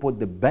 We will put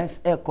the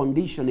best air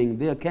conditioning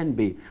there can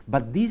be.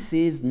 But this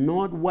is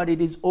not what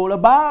it is all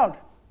about.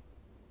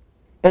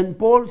 And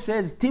Paul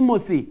says,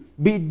 Timothy,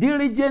 be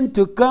diligent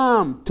to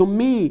come to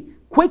me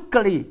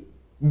quickly.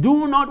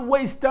 Do not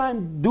waste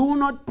time. Do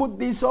not put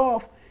this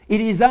off.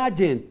 It is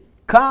urgent.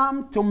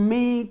 come to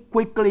me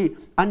quickly.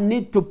 I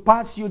need to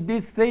pass you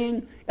this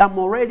thing. I'm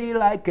already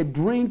like a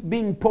drink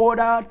being poured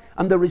out,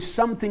 and there is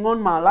something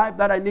on my life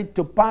that I need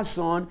to pass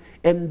on.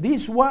 And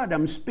this word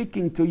I'm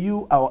speaking to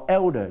you, our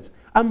elders.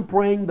 I'm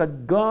praying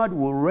that God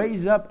will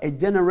raise up a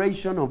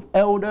generation of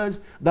elders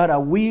that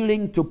are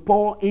willing to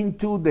pour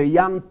into the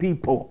young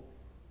people.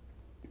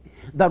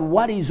 That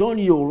what is on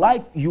your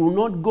life, you will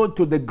not go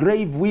to the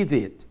grave with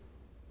it.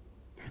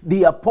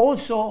 The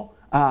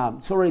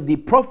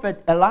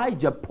prophet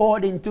Elijah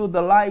poured into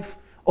the life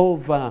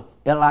of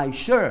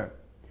Elisha.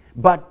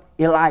 But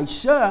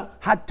Elisha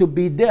had to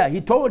be there.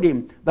 He told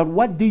him that,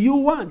 what do you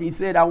want? He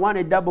said, I want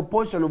a double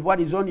portion of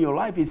what is on your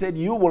life. He said,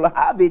 you will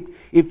have it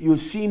if you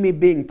see me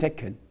being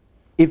taken.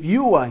 If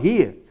you are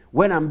here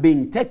when I'm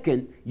being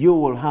taken, you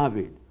will have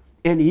it.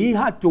 And he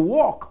had to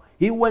walk.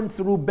 He went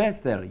through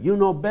Bethel. You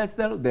know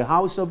Bethel, the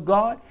house of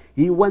God?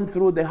 He went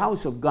through the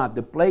house of God,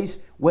 the place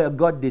where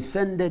God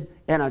descended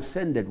and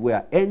ascended,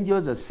 where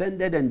angels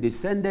ascended and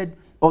descended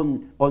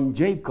on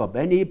Jacob.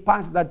 And he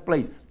passed that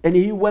place. And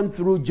he went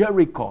through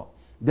Jericho,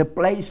 the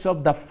place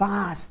of the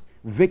fast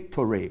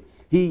victory.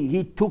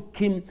 He took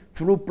him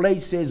through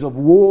places of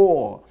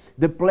war,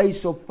 the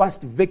place of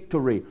fast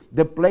victory,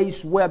 the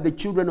place where the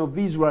children of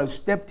Israel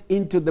stepped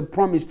into the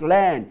promised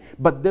land,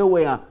 but they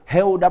were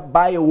held up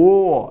by a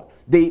war.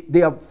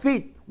 Their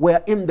feet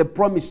were in the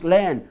promised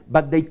land,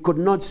 but they could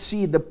not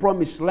see the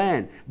promised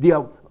land.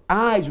 Their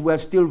eyes were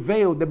still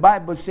veiled. The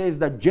Bible says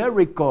that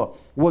Jericho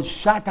was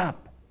shut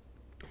up.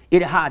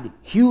 It had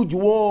huge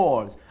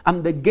walls,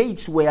 and the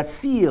gates were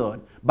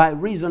sealed by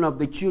reason of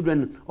the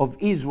children of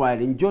Israel.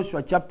 In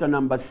Joshua chapter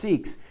number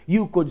 6,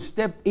 you could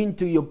step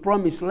into your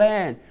promised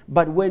land,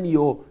 but when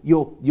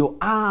your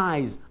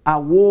eyes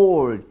are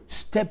walled,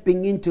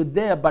 stepping into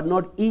there but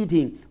not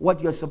eating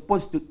what you're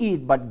supposed to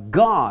eat, but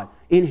God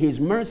in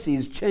his mercy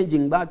is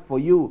changing that for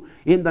you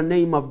in the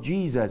name of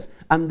Jesus.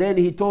 And then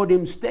he told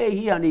him, stay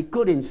here, and he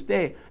couldn't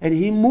stay, and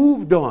he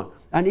moved on,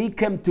 and he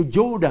came to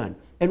Jordan.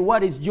 And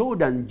what is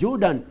Jordan?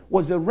 Jordan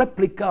was a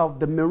replica of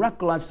the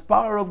miraculous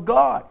power of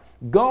God.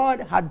 God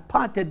had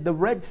parted the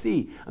Red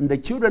Sea, and the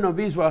children of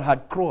Israel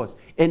had crossed.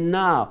 And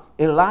now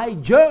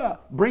Elijah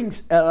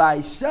brings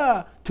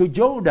Elisha to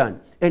Jordan,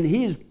 and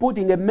he is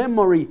putting a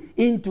memory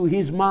into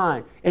his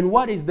mind. And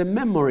what is the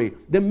memory?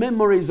 The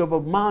memories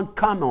of Mount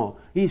Carmel.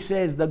 He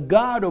says, the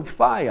God of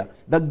fire,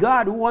 the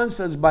God who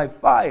answers by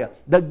fire,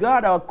 the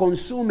God of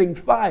consuming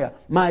fire,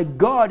 my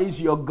God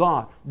is your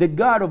God. The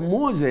God of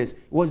Moses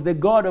was the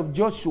God of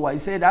Joshua. He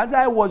said, as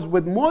I was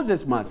with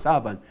Moses, my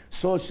servant,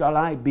 so shall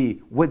I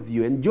be with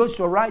you. And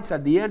Joshua writes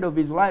at the end of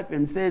his life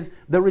and says,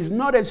 there is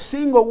not a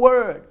single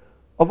word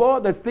of all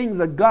the things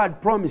that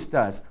God promised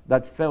us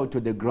that fell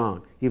to the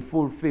ground. He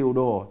fulfilled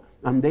all.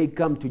 And they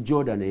come to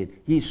Jordan, and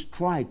he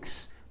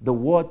strikes the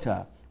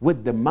water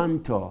with the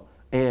mantle,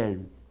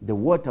 and the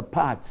water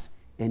parts,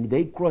 and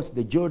they cross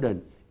the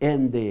Jordan,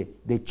 and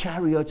the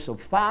chariots of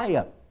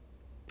fire,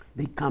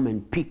 they come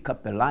and pick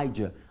up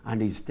Elijah,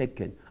 and he's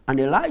taken. And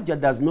Elijah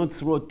does not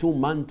throw two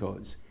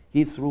mantles.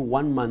 He threw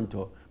one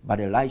mantle, but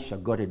Elisha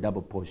got a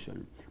double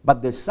portion.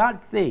 But the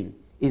sad thing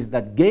is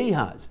that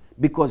Gehazi,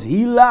 because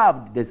he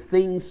loved the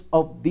things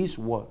of this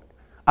world,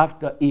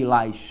 after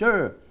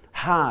Elisha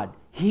had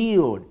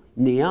healed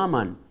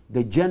Naaman,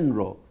 the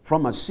general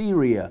from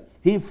Assyria,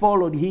 he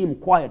followed him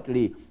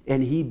quietly,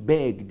 and he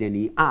begged, and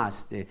he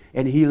asked,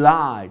 and he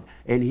lied,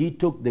 and he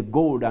took the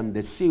gold and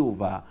the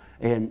silver,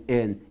 and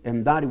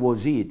that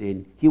was it.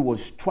 And he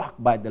was struck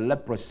by the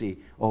leprosy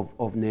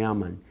of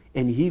Naaman,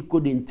 and he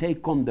couldn't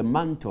take on the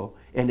mantle,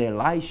 and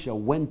Elisha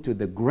went to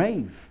the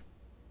grave.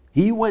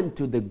 He went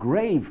to the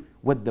grave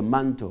with the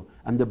mantle.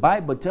 And the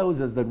Bible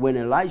tells us that when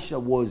Elisha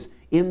was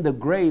in the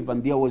grave,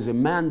 and there was a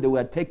man they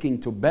were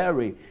taking to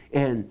bury,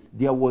 and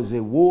there was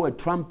a war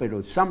trumpet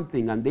or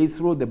something, and they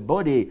threw the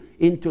body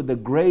into the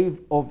grave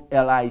of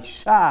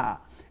Elisha,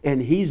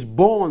 and his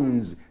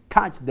bones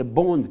touched the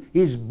bones.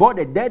 His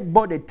body, dead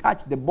body,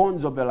 touched the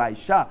bones of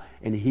Elisha,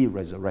 and he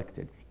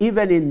resurrected.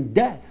 Even in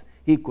death,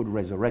 he could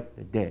resurrect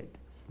the dead.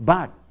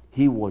 But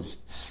he was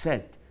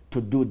set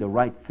to do the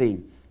right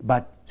thing.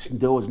 But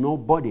there was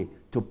nobody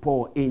to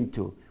pour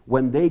into.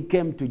 When they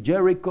came to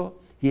Jericho,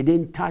 he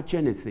didn't touch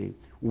anything.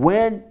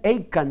 When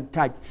Achan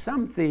touched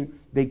something,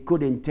 they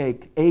couldn't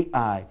take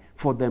Ai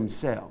for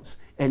themselves.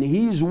 And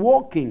he is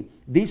walking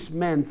this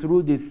man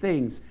through the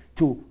things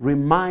to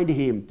remind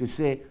him, to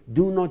say,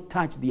 do not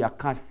touch the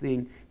accursed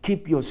thing.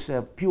 Keep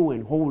yourself pure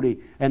and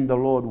holy, and the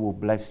Lord will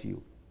bless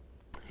you.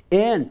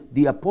 And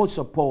the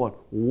Apostle Paul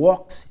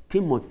walks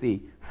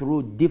Timothy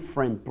through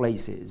different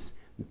places.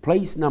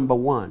 Place number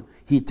 1,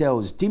 he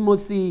tells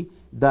Timothy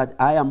that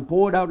I am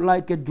poured out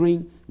like a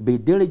drink. Be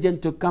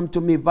diligent to come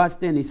to me. Verse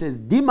 10, he says,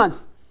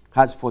 Demas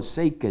has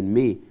forsaken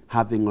me,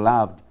 having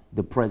loved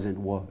the present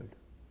world.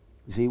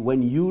 You see,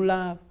 when you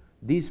love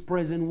this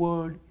present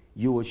world,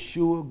 you are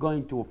sure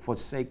going to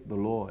forsake the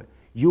Lord.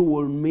 You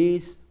will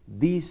miss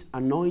this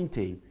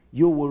anointing.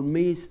 You will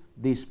miss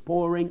this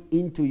pouring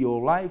into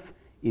your life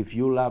if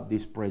you love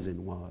this present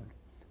world.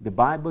 The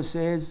Bible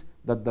says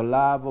that the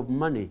love of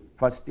money,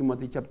 1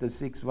 Timothy chapter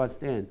 6, verse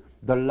 10,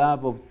 the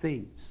love of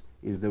things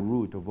is the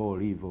root of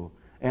all evil.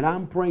 And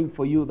I'm praying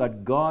for you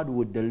that God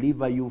would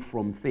deliver you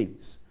from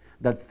things,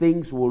 that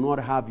things will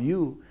not have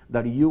you,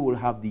 that you will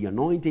have the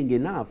anointing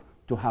enough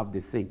to have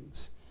the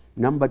things.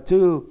 Number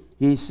 2,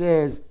 he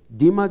says,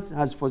 Demas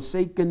has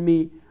forsaken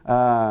me.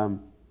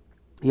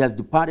 He has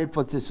departed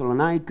for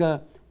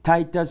Thessalonica,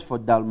 Titus for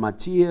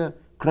Dalmatia,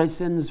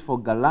 Crescens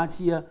for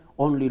Galatia.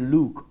 Only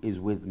Luke is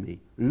with me.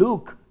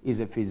 Luke is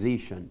a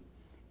physician,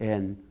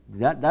 and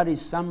that is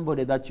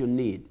somebody that you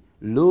need.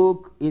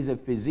 Luke is a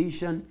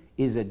physician,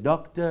 is a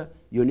doctor.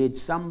 You need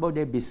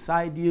somebody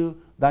beside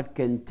you that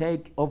can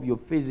take of your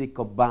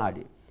physical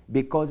body.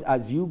 Because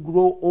as you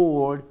grow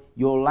old,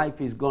 your life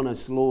is going to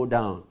slow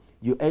down.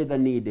 You either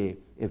need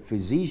a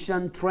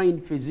physician,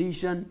 trained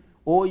physician,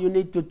 or you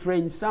need to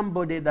train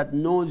somebody that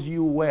knows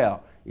you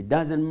well. It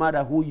doesn't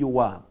matter who you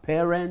are,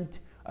 parent,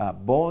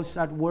 boss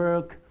at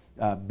work,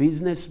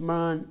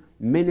 businessman,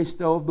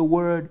 minister of the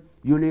word.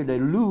 You need a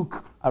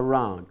Luke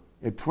around,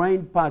 a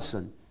trained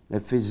person, a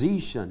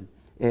physician,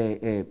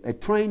 a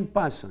trained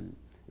person,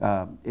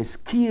 a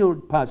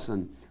skilled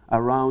person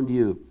around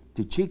you.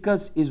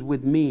 Tychicus is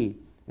with me,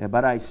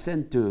 but I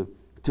sent to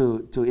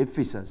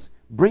Ephesus.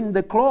 Bring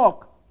the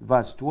cloak,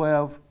 verse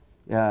 12,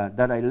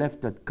 that I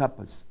left at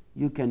Carpus.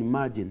 You can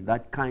imagine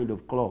that kind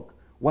of cloak.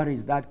 What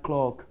is that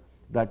cloak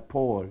that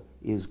Paul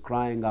is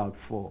crying out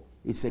for?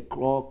 It's a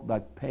cloak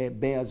that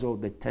bears all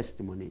the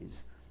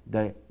testimonies,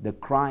 the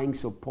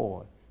cryings of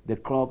Paul, the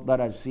cloak that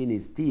has seen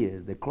his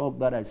tears, the cloak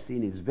that has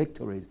seen his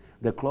victories,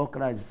 the cloak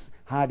that has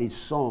had his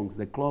songs,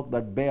 the cloak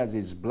that bears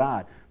his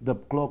blood, the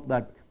cloak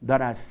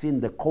that has seen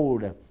the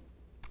cold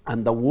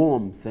and the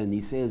warmth. And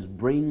he says,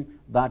 bring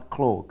that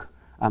cloak.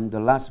 And the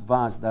last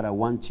verse that I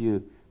want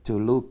you to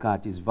look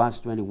at is verse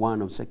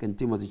 21 of 2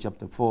 Timothy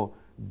chapter 4.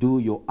 Do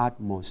your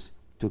utmost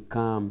to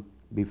come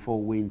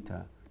before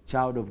winter.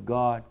 Child of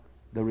God,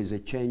 there is a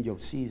change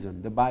of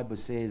season. The Bible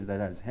says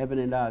that as heaven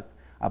and earth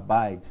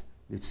abides,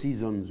 the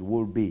seasons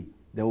will be.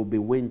 There will be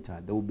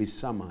winter, there will be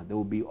summer, there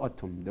will be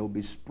autumn, there will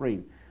be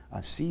spring.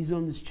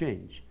 Seasons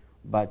change.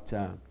 But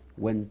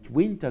when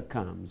winter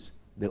comes,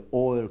 the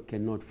oil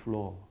cannot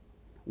flow.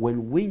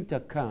 When winter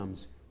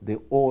comes, the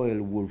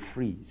oil will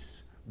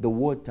freeze. The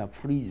water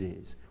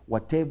freezes.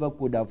 Whatever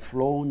could have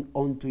flown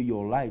onto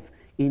your life,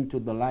 into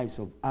the lives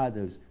of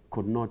others,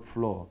 could not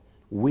flow.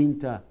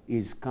 Winter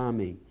is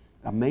coming.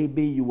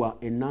 Maybe you are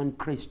a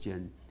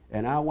non-Christian,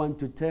 and I want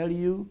to tell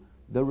you,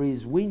 there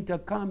is winter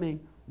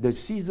coming. The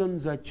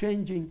seasons are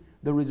changing.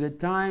 There is a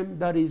time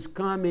that is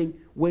coming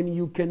when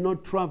you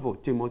cannot travel,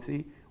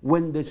 Timothy,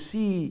 when the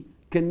sea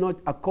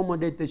cannot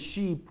accommodate the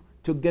ship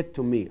to get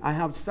to me. I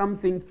have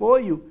something for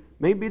you.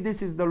 Maybe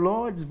this is the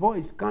Lord's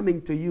voice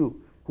coming to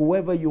you,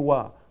 whoever you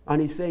are.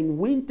 And he's saying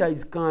winter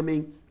is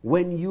coming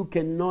when you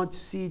cannot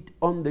sit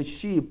on the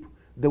ship.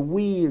 The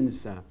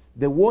winds,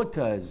 the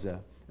waters,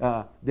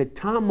 the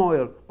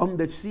turmoil on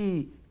the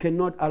sea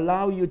cannot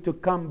allow you to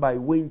come by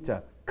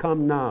winter.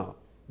 Come now.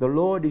 The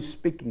Lord is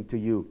speaking to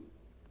you.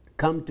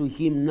 Come to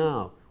him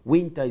now.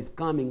 Winter is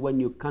coming when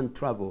you can't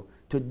travel.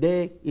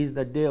 Today is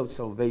the day of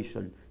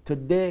salvation.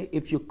 Today,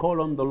 if you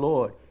call on the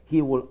Lord,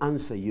 he will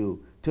answer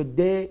you.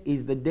 Today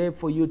is the day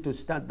for you to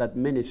start that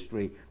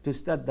ministry, to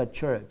start that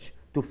church,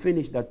 to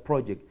finish that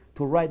project,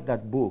 to write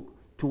that book,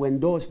 to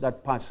endorse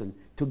that person,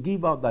 to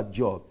give out that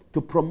job,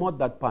 to promote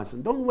that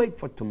person. Don't wait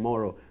for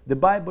tomorrow. The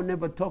Bible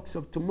never talks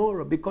of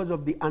tomorrow because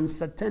of the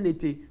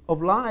uncertainty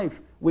of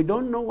life. We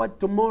don't know what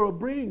tomorrow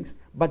brings,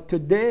 but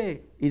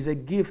today is a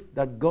gift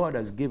that God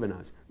has given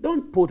us.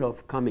 Don't put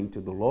off coming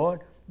to the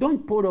Lord.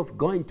 Don't put off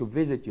going to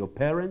visit your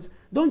parents.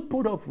 Don't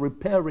put off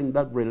repairing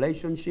that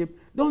relationship.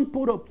 Don't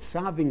put off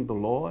serving the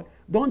Lord.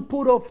 Don't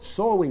put off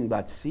sowing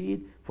that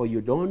seed, for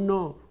you don't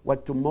know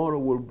what tomorrow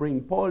will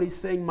bring. Paul is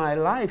saying, my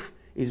life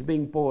is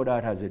being poured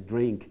out as a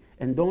drink.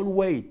 And don't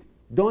wait.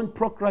 Don't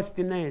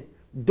procrastinate.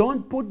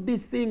 Don't put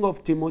this thing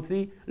off,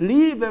 Timothy.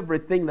 Leave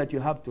everything that you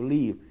have to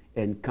leave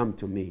and come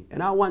to me.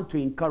 And I want to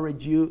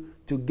encourage you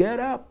to get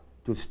up,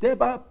 to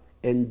step up,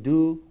 and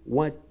do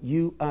what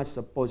you are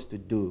supposed to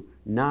do.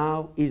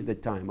 Now is the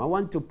time. I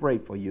want to pray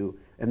for you.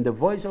 And the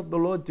voice of the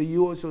Lord to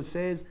you also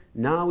says,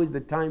 now is the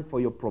time for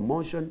your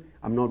promotion.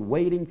 I'm not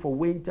waiting for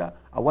winter.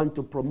 I want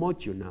to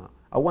promote you now.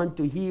 I want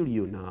to heal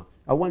you now.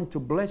 I want to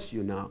bless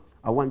you now.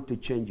 I want to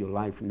change your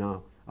life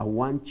now. I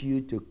want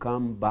you to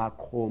come back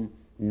home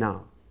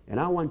now. And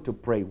I want to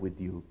pray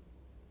with you.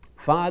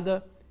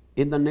 Father,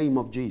 in the name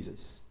of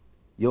Jesus,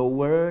 your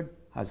word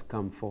has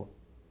come forth.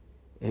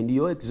 And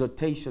your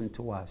exhortation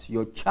to us,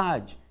 your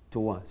charge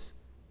to us,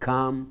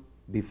 come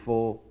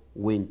before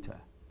winter.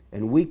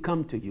 And we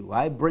come to you.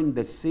 I bring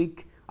the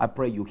sick, I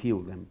pray you heal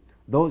them.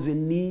 Those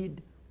in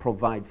need,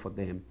 provide for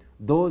them.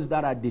 Those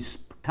that are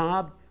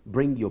disturbed,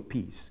 bring your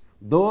peace.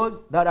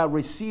 Those that are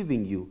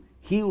receiving you,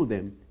 heal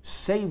them,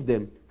 save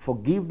them,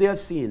 forgive their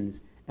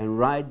sins, and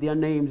write their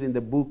names in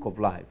the book of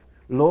life.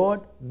 Lord,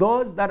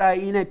 those that are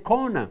in a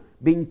corner,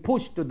 being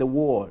pushed to the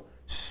wall,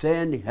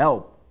 send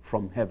help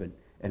from heaven.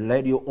 And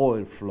let your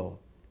oil flow.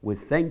 We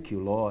thank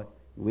you, Lord.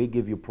 We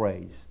give you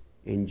praise.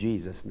 In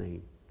Jesus'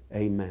 name,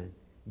 amen.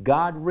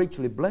 God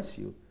richly bless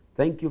you.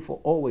 Thank you for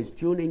always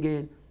tuning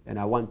in. And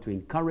I want to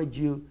encourage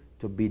you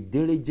to be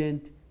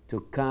diligent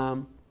to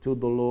come to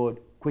the Lord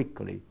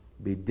quickly.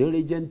 Be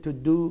diligent to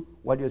do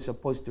what you're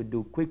supposed to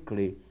do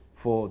quickly,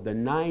 for the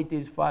night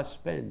is fast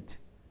spent.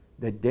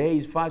 The day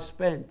is fast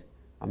spent,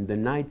 and the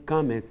night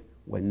cometh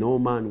when no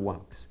man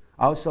walks.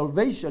 Our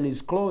salvation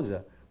is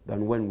closer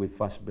than when we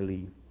first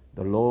believed.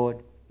 The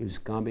Lord is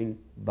coming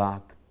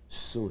back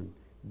soon.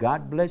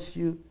 God bless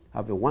you.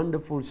 Have a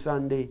wonderful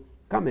Sunday.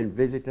 Come and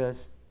visit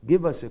us.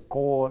 Give us a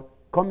call.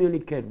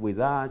 Communicate with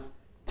us.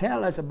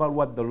 Tell us about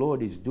what the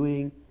Lord is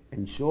doing,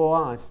 and show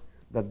us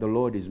that the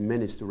Lord is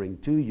ministering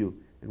to you,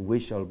 and we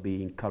shall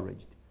be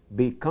encouraged.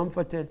 Be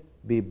comforted,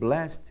 be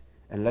blessed,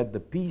 and let the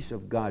peace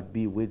of God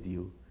be with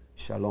you.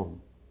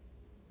 Shalom.